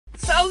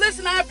So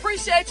listen, I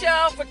appreciate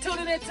y'all for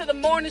tuning into the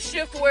morning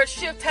shift where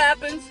shift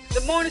happens. The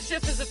morning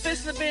shift is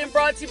officially being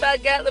brought to you by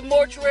Gatlin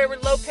Mortuary,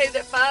 located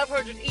at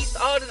 500 East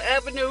Alden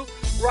Avenue,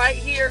 right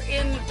here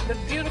in the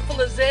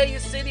beautiful Azalea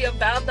City of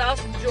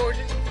Valdosta,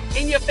 Georgia.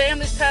 In your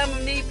family's time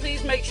of need,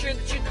 please make sure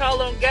that you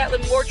call on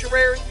Gatlin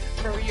Mortuary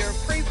for your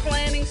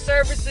pre-planning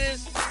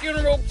services,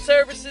 funeral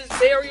services,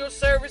 burial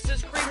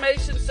services,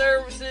 cremation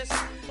services,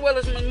 as well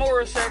as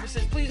memorial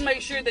services. Please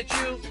make sure that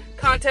you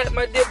contact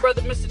my dear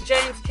brother, Mr.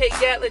 James K.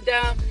 Gatlin,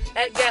 down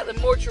at Gatlin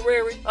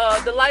Mortuary.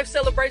 The life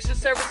celebration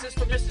services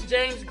for Mr.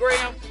 James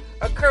Graham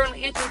are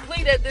currently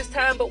incomplete at this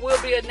time, but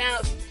will be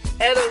announced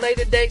at a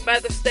later date by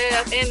the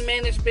staff and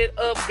management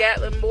of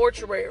Gatlin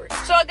Mortuary.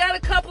 So I got a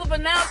couple of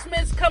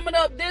announcements coming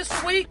up this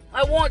week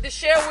I wanted to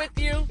share with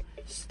you.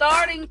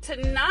 Starting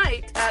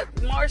tonight,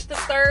 March the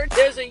 3rd,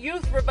 there's a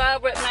youth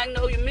revival at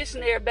Magnolia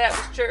Missionary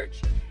Baptist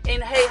Church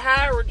in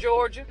Hayhira,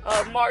 Georgia.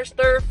 March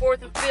 3rd,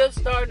 4th, and 5th,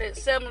 starting at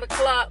 7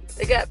 o'clock.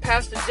 They got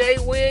Pastor Jay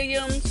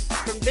Williams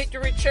from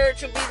Victory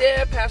Church will be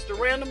there, Pastor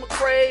Randall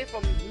McCrae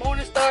from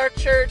Morning Star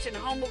Church in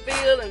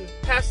Homerville, and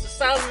Pastor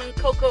Solomon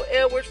Coco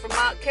Edwards from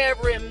Mount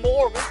Calvary in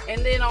Morgan.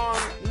 And then on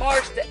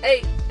March the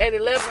 8th at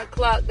 11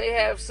 o'clock, they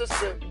have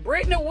Sister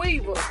Brittany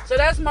Weaver. So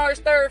that's March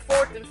 3rd,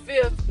 4th, and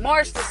 5th.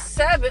 March the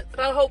 7th,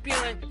 I hope you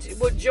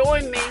would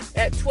join me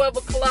at 12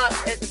 o'clock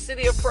at the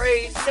City of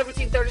Praise,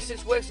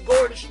 1736 West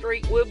Gordon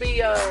Street. We'll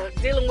be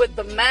dealing with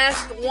The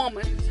Masked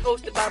Woman,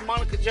 hosted by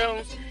Monica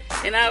Jones,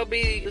 and I'll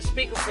be the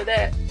speaker for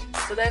that.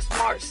 So that's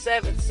March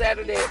 7th,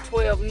 Saturday at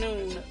 12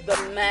 noon, The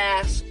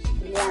Masked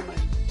Woman.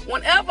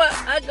 Whenever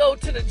I go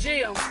to the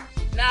gym,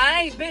 now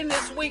I ain't been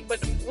this week,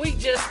 but the week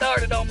just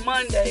started on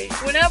Monday.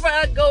 Whenever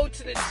I go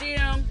to the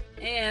gym,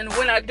 and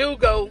when I do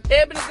go,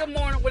 Ebony, good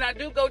morning. When I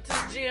do go to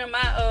the gym,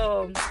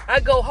 I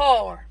go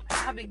hard.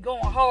 I be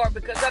going hard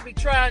because I be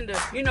trying to,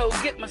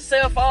 get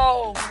myself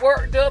all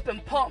worked up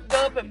and pumped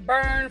up and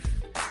burn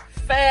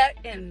fat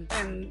and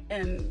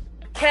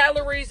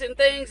calories and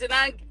things, and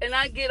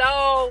I get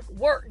all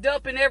worked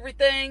up and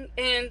everything,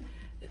 and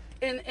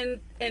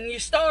you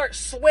start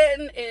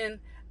sweating, and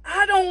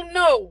I don't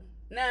know.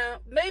 Now,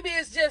 maybe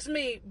it's just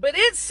me, but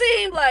it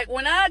seemed like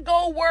when I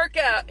go work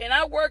out, and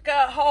I work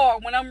out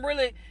hard, when I'm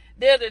really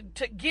there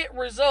to get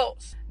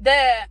results,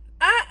 that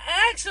I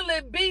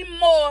actually be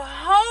more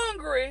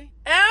hungry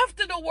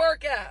after the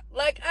workout.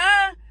 Like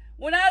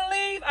when I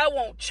leave, I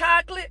want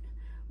chocolate.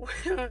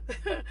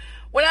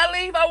 When I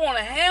leave, I want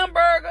a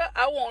hamburger.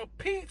 I want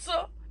a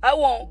pizza. I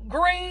want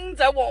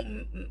greens. I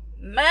want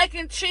mac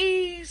and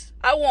cheese.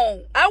 I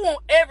want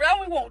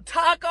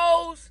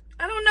tacos.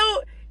 I don't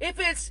know if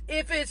it's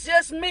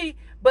just me,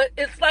 but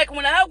it's like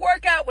when I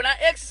work out, when I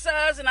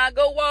exercise and I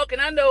go walk,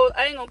 and I know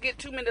I ain't gonna get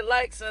too many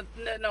likes on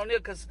there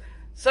because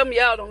some of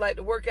y'all don't like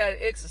to work out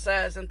and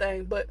exercise and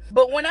things, but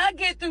when I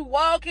get through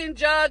walking,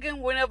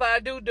 jogging, whenever I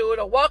do it,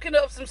 or walking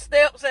up some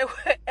steps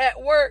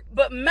at work,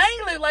 but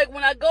mainly like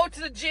when I go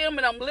to the gym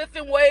and I'm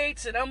lifting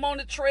weights and I'm on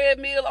the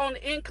treadmill on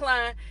the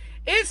incline,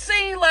 it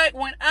seems like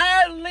when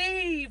I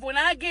leave, when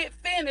I get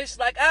finished,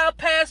 like I'll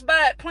pass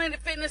by at Planet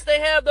Fitness, they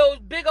have those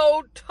big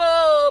old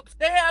tubs.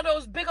 They have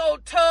those big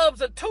old tubs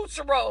of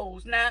Tootsie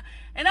Rolls now,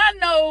 and I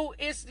know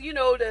it's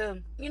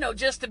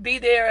just to be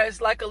there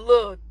as like a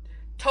little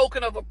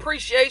token of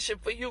appreciation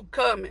for you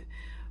coming.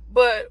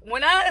 But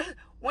when I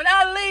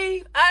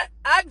leave,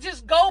 I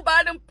just go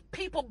by them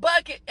people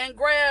bucket and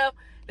grab.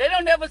 They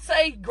don't ever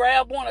say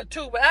grab one or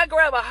two, but I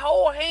grab a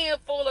whole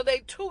handful of they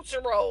Tootsie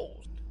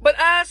Rolls. But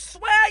I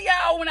swear,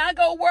 y'all, when I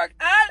go work,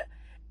 I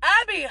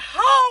be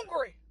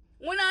hungry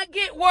when I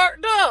get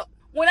worked up.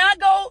 When I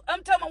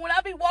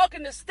be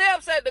walking the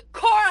steps at the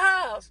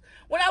courthouse,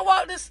 when I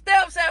walk the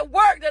steps at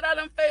work that I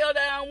done fell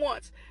down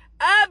once,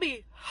 I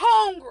be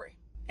hungry.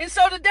 And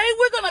so today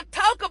we're going to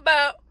talk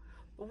about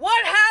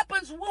what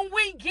happens when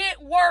we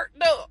get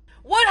worked up.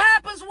 What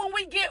happens when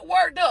we get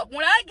worked up?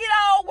 When I get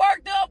all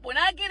worked up, when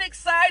I get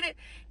excited,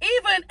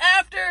 even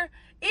after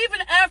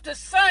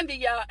Sunday,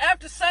 y'all,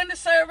 after Sunday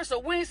service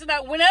or Wednesday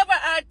night, whenever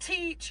I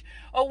teach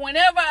or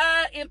whenever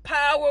I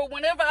empower,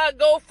 whenever I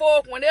go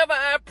forth, whenever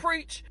I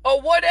preach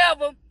or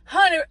whatever,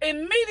 honey,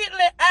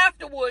 immediately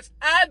afterwards,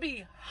 I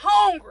be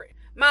hungry.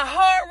 My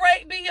heart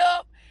rate be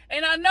up.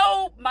 And I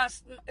know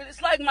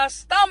it's like my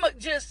stomach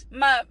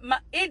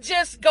it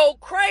just go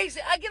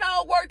crazy. I get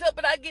all worked up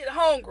and I get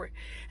hungry.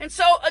 And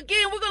so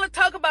again, we're going to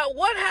talk about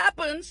what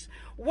happens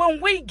when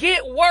we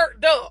get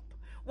worked up.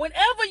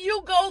 Whenever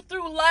you go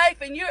through life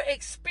and you're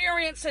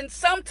experiencing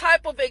some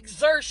type of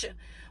exertion,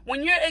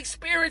 when you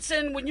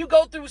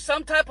go through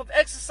some type of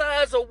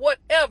exercise or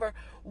whatever,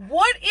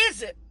 what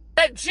is it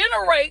that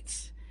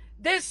generates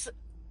this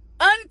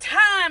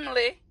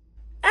untimely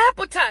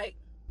appetite?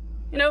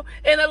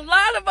 And a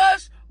lot of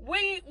us,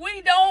 we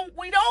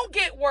don't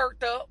get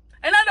worked up.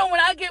 And I know when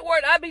I get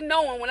worked, I be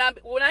knowing when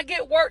I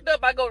get worked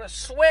up, I go to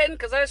sweating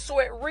because I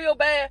sweat real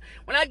bad.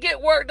 When I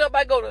get worked up,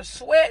 I go to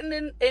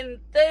sweating and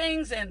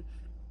things, and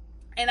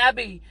I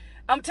be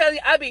I'm telling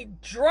you, I be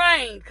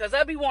drained because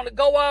I be wanting to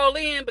go all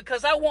in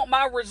because I want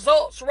my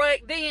results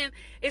right then.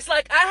 It's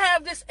like I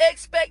have this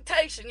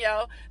expectation,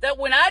 y'all, that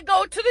when I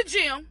go to the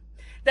gym,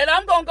 that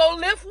I'm going to go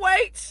lift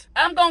weights.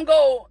 I'm going to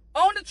go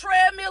on the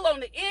treadmill,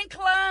 on the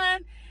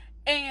incline,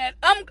 and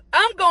I'm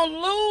going to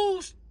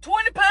lose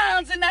 20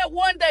 pounds in that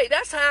one day.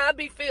 That's how I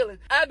be feeling.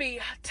 I be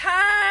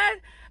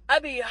tired. I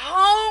be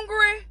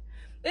hungry.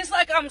 It's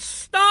like I'm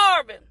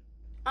starving.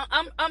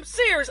 I'm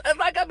serious. It's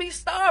like I be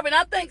starving.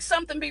 I think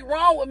something be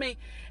wrong with me.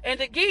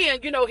 And again,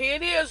 you know, here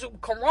it is,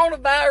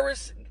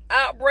 coronavirus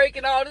outbreak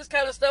and all this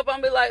kind of stuff.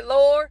 I'm be like,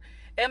 Lord,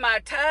 am I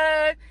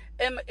tired?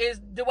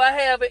 Do I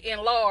have an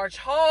enlarged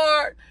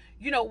heart?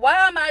 You know,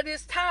 why am I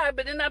this tired?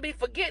 But then I be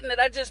forgetting that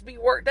I just be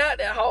worked out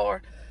that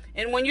hard.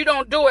 And when you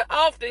don't do it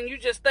often, you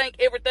just think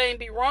everything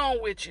be wrong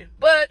with you.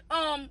 But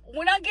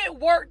when I get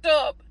worked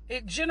up,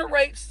 it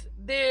generates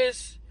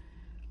this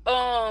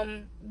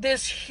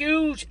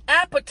huge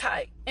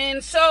appetite.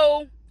 And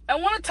so I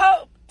want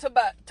to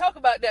talk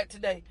about that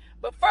today.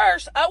 But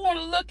first, I want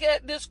to look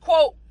at this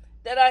quote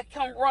that I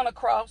come run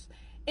across.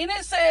 And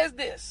it says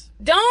this: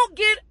 don't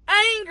get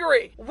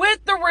angry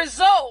with the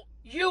result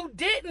you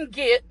didn't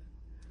get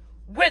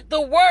with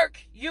the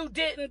work you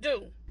didn't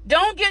do.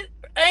 Don't get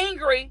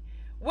angry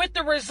with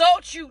the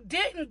results you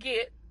didn't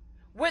get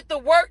with the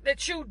work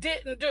that you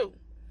didn't do.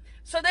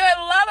 So there are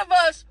a lot of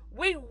us,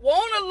 we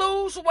want to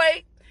lose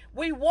weight.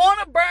 We want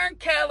to burn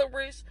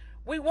calories.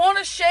 We want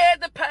to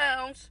shed the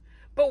pounds,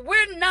 but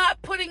we're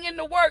not putting in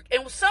the work.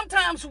 And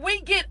sometimes we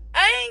get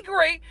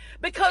angry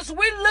because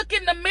we look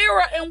in the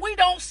mirror and we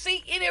don't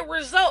see any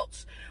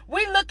results.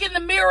 We look in the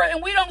mirror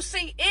and we don't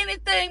see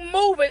anything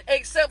moving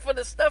except for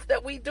the stuff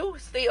that we do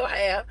still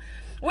have.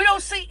 We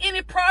don't see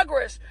any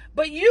progress.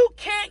 But you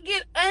can't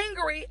get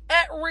angry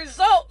at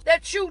results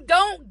that you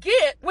don't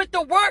get with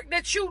the work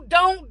that you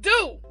don't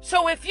do.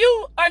 So if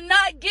you are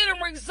not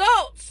getting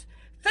results,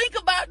 think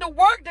about the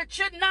work that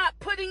you're not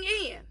putting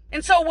in.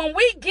 And so when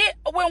we get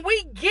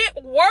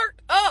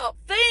worked up,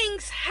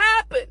 things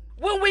happen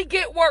when we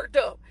get worked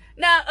up.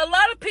 Now, a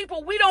lot of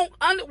people, we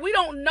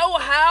don't know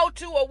how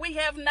to, or we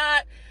have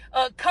not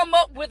come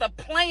up with a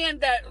plan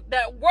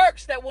that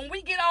works, that when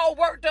we get all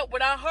worked up,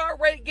 when our heart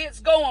rate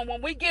gets going,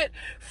 when we get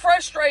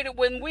frustrated,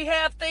 when we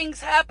have things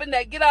happen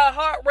that get our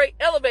heart rate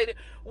elevated,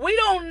 we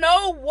don't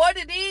know what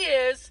it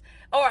is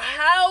or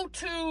how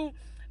to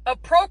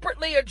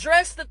appropriately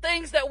address the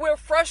things that we're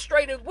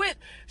frustrated with.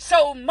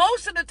 So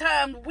most of the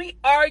time we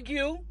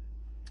argue,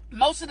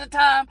 most of the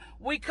time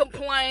we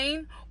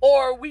complain,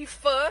 or we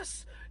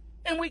fuss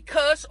and we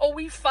cuss, or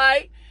we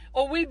fight,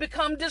 or we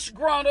become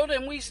disgruntled,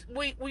 and we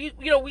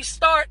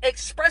start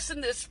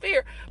expressing this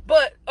fear,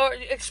 or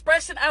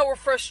expressing our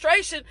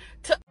frustration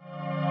to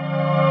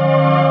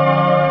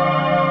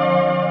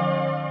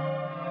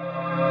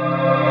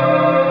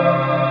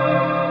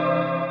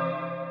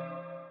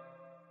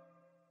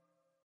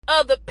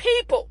other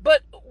people.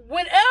 But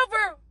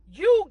whenever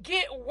you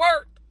get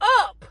worked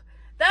up,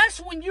 that's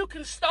when you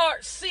can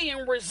start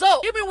seeing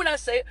results. Hear me when I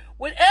say it.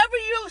 Whenever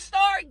you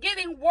start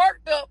getting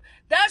worked up,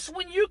 that's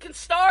when you can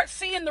start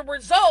seeing the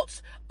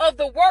results of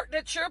the work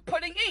that you're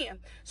putting in.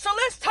 So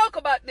let's talk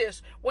about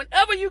this.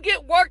 Whenever you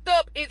get worked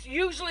up, it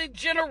usually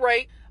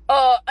generate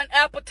an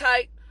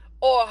appetite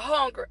or a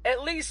hunger,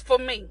 at least for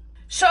me.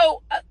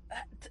 So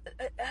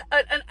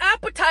an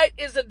appetite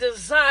is a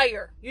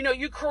desire. You know,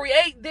 you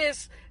create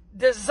this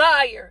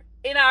desire.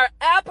 In our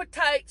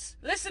appetites,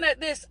 listen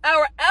at this,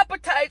 our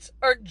appetites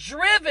are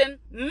driven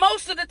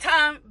most of the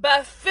time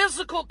by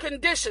physical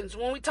conditions.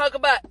 When we talk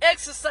about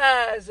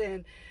exercise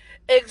and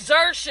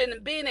exertion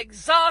and being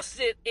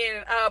exhausted,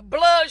 and our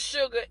blood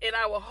sugar and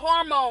our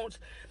hormones,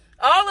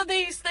 all of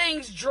these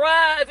things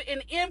drive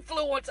and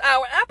influence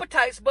our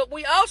appetites. But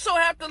we also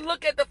have to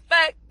look at the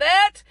fact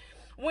that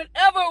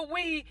whenever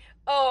we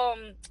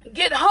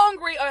get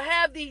hungry or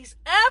have these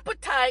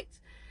appetites,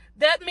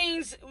 that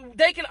means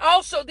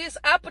this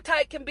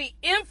appetite can be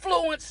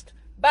influenced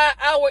by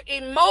our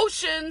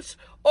emotions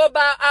or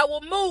by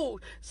our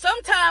mood.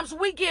 Sometimes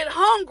we get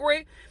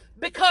hungry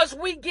because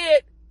we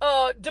get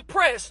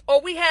depressed, or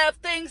we have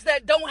things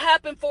that don't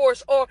happen for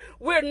us, or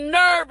we're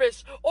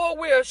nervous, or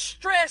we're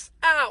stressed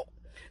out.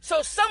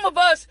 So some of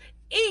us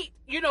eat,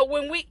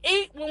 when we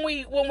eat, when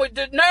we're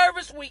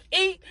nervous, we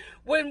eat.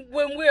 When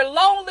we're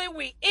lonely,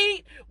 we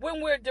eat.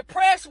 When we're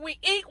depressed, we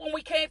eat. When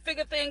we can't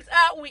figure things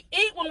out, we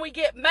eat. When we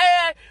get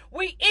mad,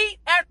 we eat.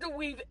 After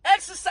we've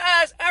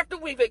exercised, after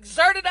we've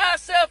exerted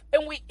ourselves,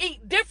 and we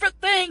eat. Different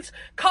things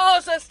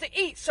cause us to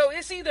eat. So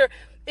it's either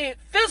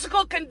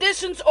physical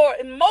conditions or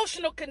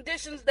emotional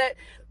conditions that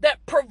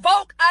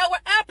provoke our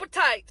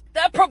appetite.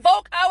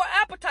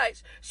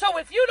 So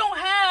if you don't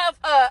have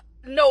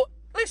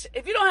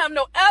if you don't have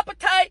no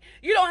appetite,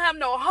 you don't have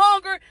no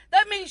hunger,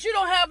 that means you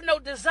don't have no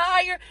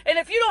desire. And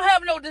if you don't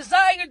have no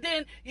desire,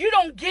 then you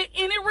don't get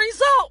any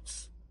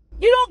results.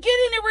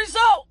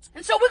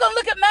 And so we're going to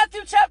look at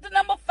Matthew chapter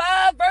number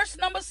 5, verse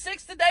number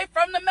 6 today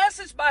from the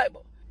Message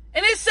Bible.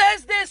 And it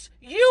says this: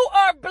 you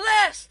are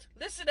blessed.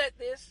 Listen at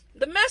this.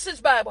 The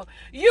Message Bible.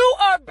 You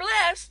are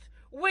blessed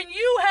when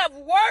you have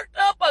worked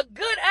up a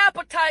good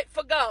appetite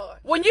for God.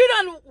 When you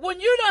done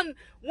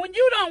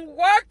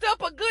worked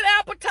up a good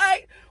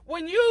appetite,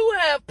 when you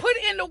have put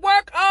in the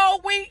work all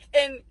week,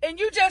 and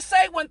you just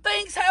say when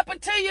things happen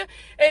to you,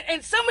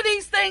 and some of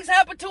these things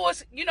happen to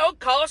us,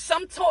 cause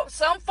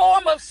some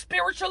form of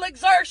spiritual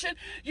exertion.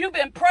 You've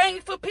been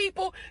praying for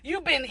people.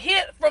 You've been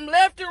hit from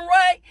left and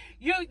right.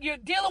 You're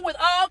dealing with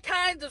all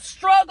kinds of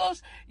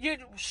struggles. You're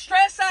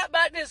stressed out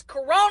about this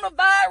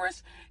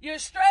coronavirus. You're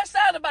stressed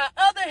out about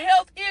other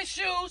health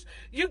issues.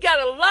 You got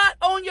a lot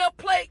on your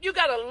plate. You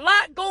got a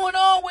lot going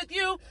on with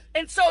you.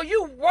 And so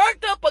you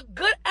worked up a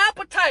good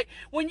appetite.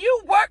 When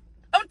you work,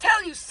 I'm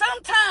telling you,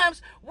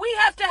 sometimes we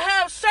have to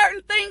have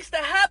certain things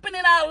that happen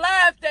in our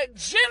lives that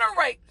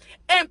generate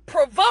and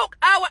provoke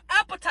our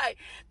appetite.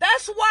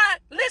 That's why,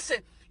 listen,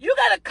 you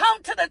got to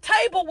come to the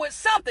table with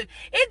something.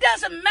 It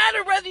doesn't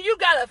matter whether you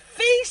got a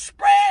feast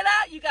spread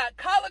out, you got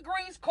collard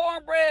greens,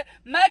 cornbread,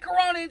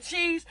 macaroni and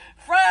cheese,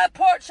 fried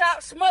pork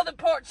chop, smothered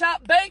pork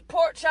chop, baked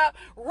pork chop,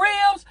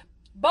 ribs,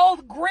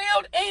 both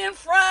grilled and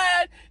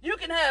fried. You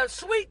can have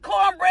sweet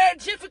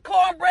cornbread, jiffy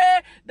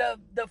cornbread,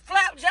 the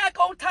flapjack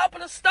on top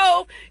of the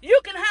stove. You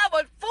can have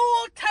a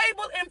full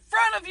table in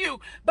front of you.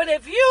 But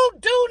if you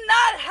do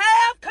not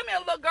have, come here,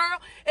 little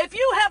girl, if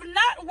you have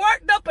not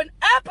worked up an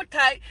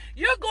appetite,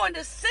 you're going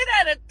to sit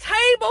at a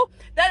table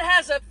that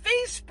has a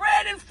feast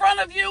spread in front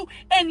of you,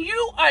 and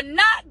you are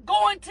not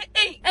going to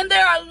eat. And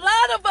there are a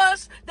lot of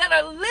us that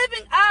are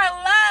living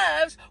our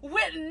lives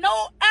with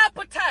no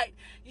appetite.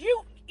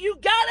 You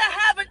gotta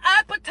have an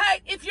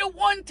appetite if you're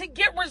wanting to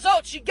get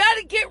results. You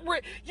gotta get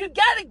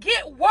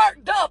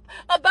worked up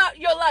about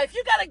your life.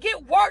 You gotta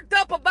get worked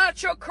up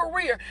about your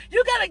career.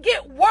 You gotta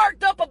get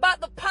worked up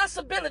about the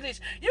possibilities.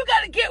 You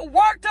gotta get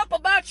worked up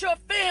about your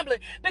family,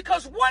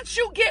 because once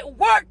you get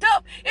worked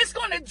up, it's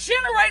going to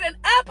generate an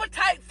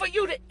appetite for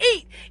you to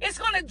eat. It's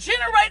going to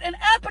generate an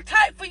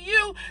appetite for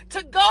you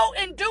to go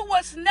and do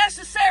what's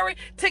necessary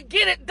to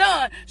get it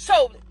done.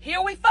 So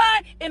here we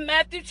find in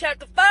Matthew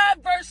chapter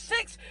 5, verse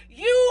 6,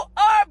 you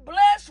are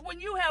blessed when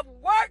you have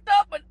worked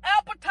up an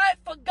appetite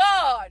for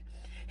God.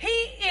 He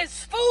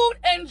is food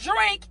and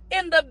drink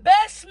in the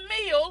best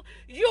meal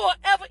you will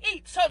ever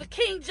eat. So the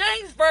King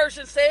James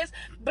Version says,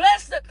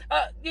 blessed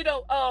are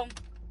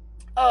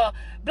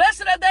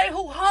they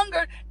who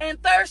hunger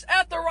and thirst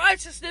after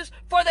righteousness,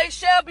 for they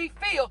shall be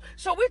filled.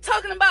 So we're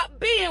talking about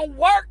being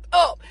worked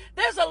up.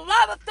 There's a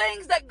lot of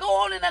things that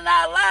go on in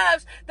our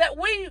lives that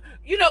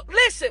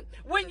listen,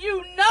 when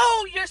you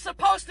know you're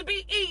supposed to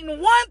be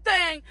eating one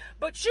thing,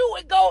 but you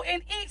would go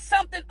and eat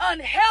something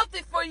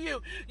unhealthy for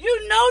you.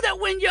 You know that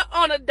when you're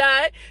on a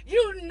diet,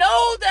 you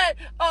know that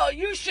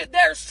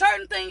there are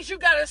certain things you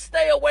got to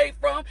stay away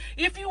from.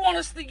 If you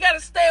want to, you got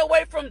to stay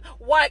away from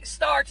white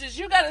starches.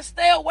 You got to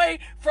stay away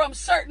from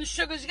certain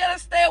sugars. You got to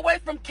stay away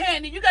from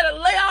candy. You got to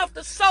lay off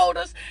the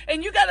sodas,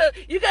 and you got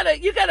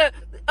to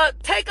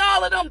take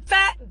all of them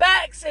fat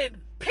backs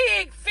and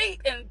pig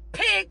feet and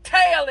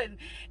pigtail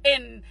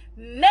and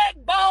neck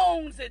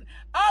bones and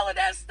all of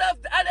that stuff,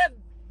 all that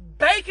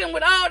bacon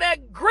with all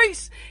that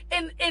grease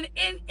in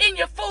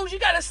your foods. You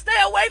got to stay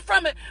away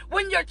from it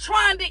when you're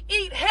trying to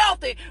eat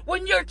healthy,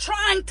 when you're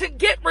trying to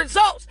get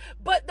results.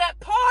 But that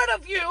part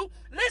of you,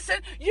 listen,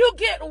 you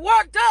get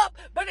worked up,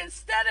 but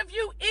instead of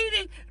you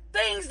eating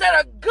things that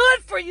are good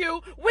for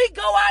you, we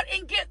go out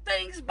and get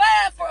things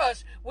bad for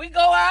us. We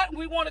go out and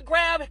we want to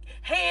grab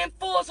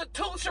handfuls of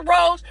Tootsie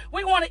Rolls.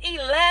 We want to eat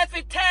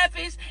Laffy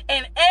Taffies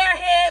and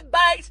Airhead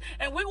Bites,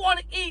 and we want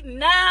to eat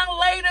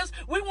 9-laters.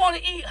 We want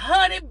to eat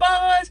honey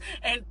buns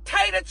and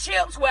tater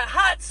chips with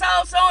hot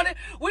sauce on it.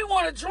 We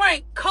want to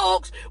drink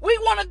Cokes. We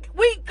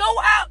go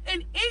out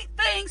and eat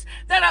things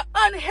that are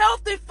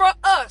unhealthy for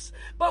us.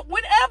 But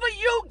whenever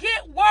you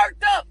get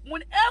worked up,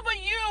 whenever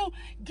you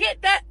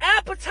get that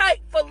appetite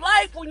for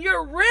life, when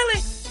you're really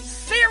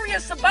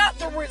serious about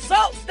the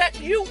results that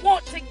you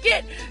want to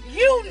get,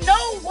 you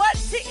know what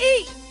to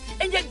eat,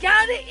 and you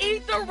gotta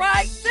eat the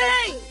right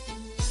thing.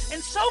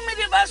 And so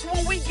many of us,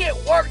 when we get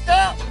worked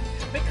up,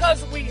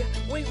 because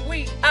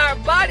our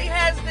body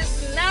has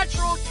this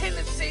natural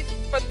tendency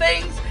for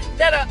things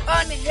that are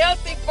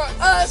unhealthy for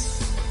us.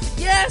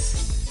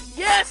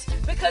 Yes,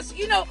 because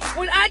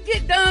when I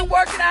get done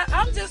working out,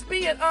 I'm just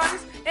being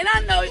honest, and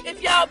I know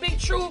if y'all be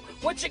true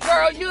with your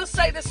girl, you'll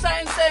say the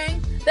same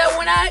thing, that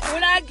when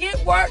I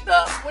get worked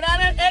up, when I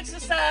done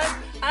exercise,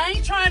 I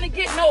ain't trying to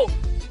get no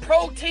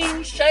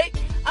protein shake.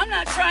 I'm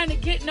not trying to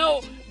get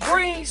no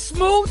green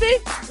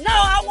smoothie. No,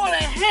 I want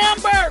a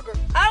hamburger.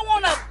 I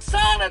want a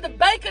son of the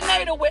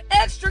Baconator with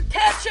extra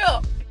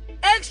ketchup,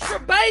 extra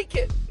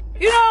bacon.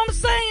 You know what I'm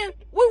saying?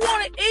 We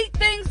want to eat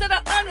things that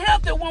are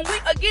unhealthy when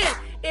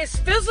it's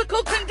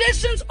physical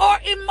conditions or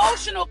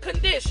emotional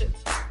conditions.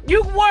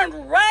 You weren't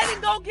ready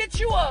to go get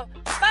you a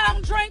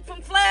fountain drink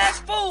from Flash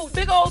Foods,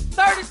 big old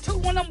 32,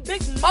 one of them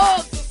big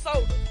mugs of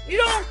soda. You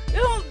don't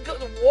get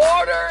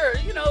water,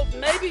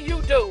 maybe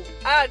you do.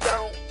 I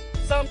don't.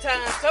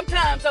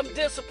 Sometimes I'm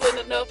disciplined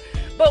enough.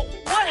 But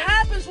what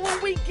happens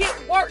when we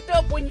get worked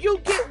up? When you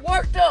get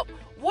worked up,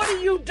 what are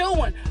you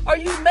doing? Are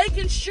you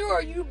making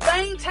sure you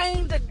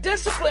maintain the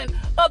discipline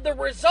of the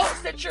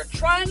results that you're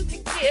trying to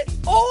get?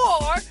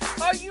 Or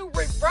are you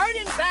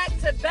reverting back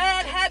to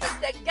bad habits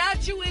that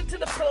got you into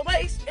the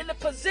place, in the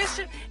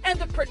position, and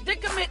the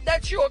predicament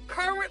that you're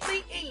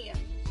currently in?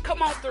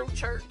 Come on through,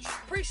 church.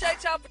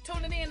 Appreciate y'all for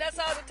tuning in. That's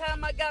all the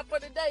time I got for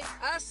today.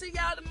 I'll see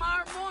y'all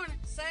tomorrow morning.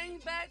 Same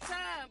back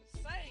time,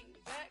 same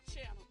back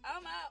channel.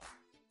 I'm out.